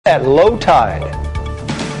at low tide.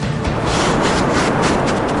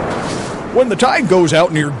 When the tide goes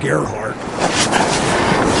out near Gerhardt,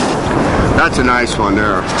 that's a nice one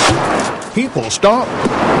there. People stop,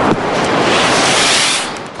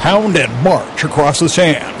 pound, and march across the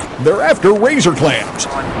sand. They're after razor clams.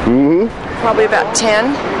 Probably about 10,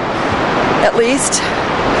 at least.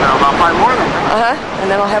 About 5 more than that. And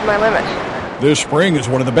then I'll have my limit. This spring is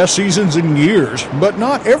one of the best seasons in years, but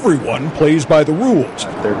not everyone plays by the rules.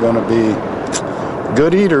 They're going to be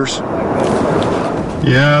good eaters.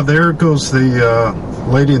 Yeah, there goes the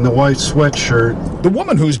lady in the white sweatshirt. The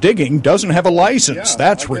woman who's digging doesn't have a license.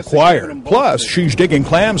 That's required. Plus, she's digging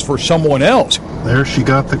clams for someone else. There she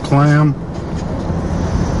got the clam.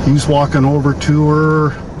 He's walking over to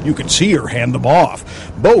her. You can see her hand them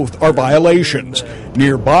off. Both are violations.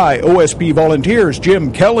 Nearby, OSP volunteers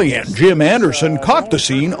Jim Kelly and Jim Anderson caught the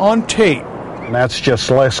scene on tape. And that's just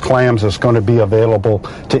less clams that's going to be available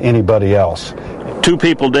to anybody else. 2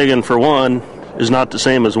 people digging for one is not the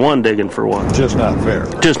same as 1 digging for one. Just not fair.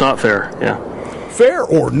 Just not fair, yeah. Fair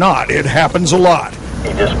or not, it happens a lot.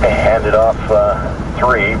 He just handed off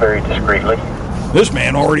 3 very discreetly. This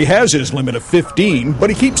man already has his limit of 15, but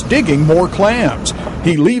he keeps digging more clams.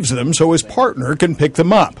 He leaves them so his partner can pick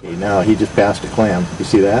them up. Now he just passed a clam. You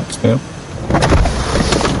see that? Yeah.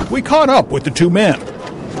 We caught up with the 2 men.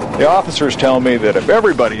 The officers tell me that if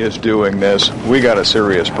everybody is doing this, we got a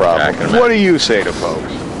serious problem. What do you say to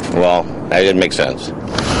folks? Well, that didn't make sense.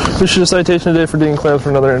 Issue a citation today for digging clams for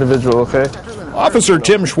another individual, okay? Officer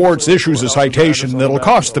Tim Schwartz issues a citation that'll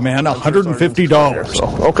cost the man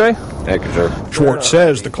 $150. Okay. Thank you, sir. Schwartz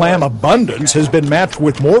says the clam abundance has been matched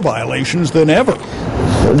with more violations than ever.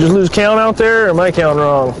 Just lose count out there, or am I counting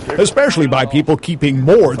wrong? Especially by people keeping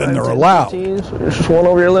more than they're allowed. So you're just one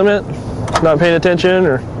over your limit, not paying attention,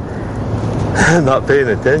 or... Not paying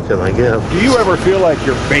attention, I guess. Do you ever feel like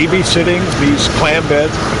you're babysitting these clam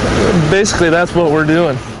beds? Basically, that's what we're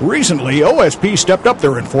doing. Recently, OSP stepped up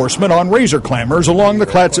their enforcement on razor clammers along the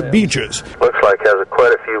Clatsop beaches. Looks like has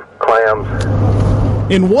quite a few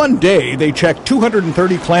clams. In one day, they checked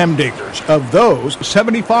 230 clam diggers. Of those,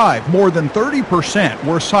 75, more than 30%,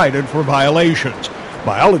 were cited for violations.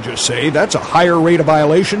 Biologists say that's a higher rate of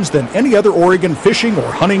violations than any other Oregon fishing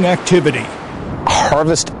or hunting activity.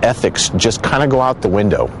 Harvest ethics just kind of go out the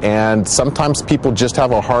window, and sometimes people just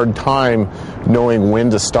have a hard time knowing when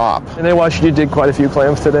to stop. And they watched you dig quite a few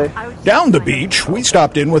clams today. Down the beach, we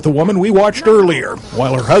stopped in with the woman we watched earlier.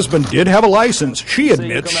 While her husband did have a license, she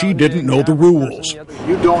admits she didn't know the rules.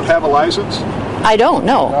 You don't have a license? I don't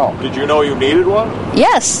know. Did you know you needed one?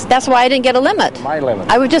 Yes, that's why I didn't get a limit. My limit.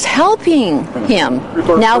 I was just helping him.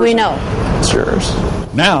 Now we know. It's yours.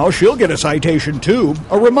 Now she'll get a citation too,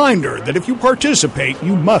 a reminder that if you participate,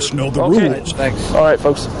 you must know the rules. Thanks. All right,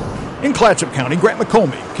 folks. In Clatsop County, Grant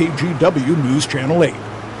McComey, KGW News Channel 8.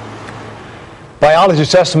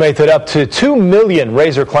 Biologists estimate that up to 2 million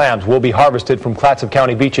razor clams will be harvested from Clatsop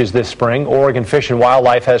County beaches this spring. Oregon Fish and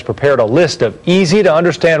Wildlife has prepared a list of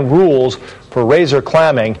easy-to-understand rules for razor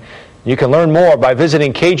clamming. You can learn more by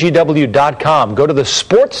visiting kgw.com. Go to the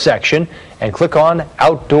sports section and click on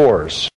Outdoors.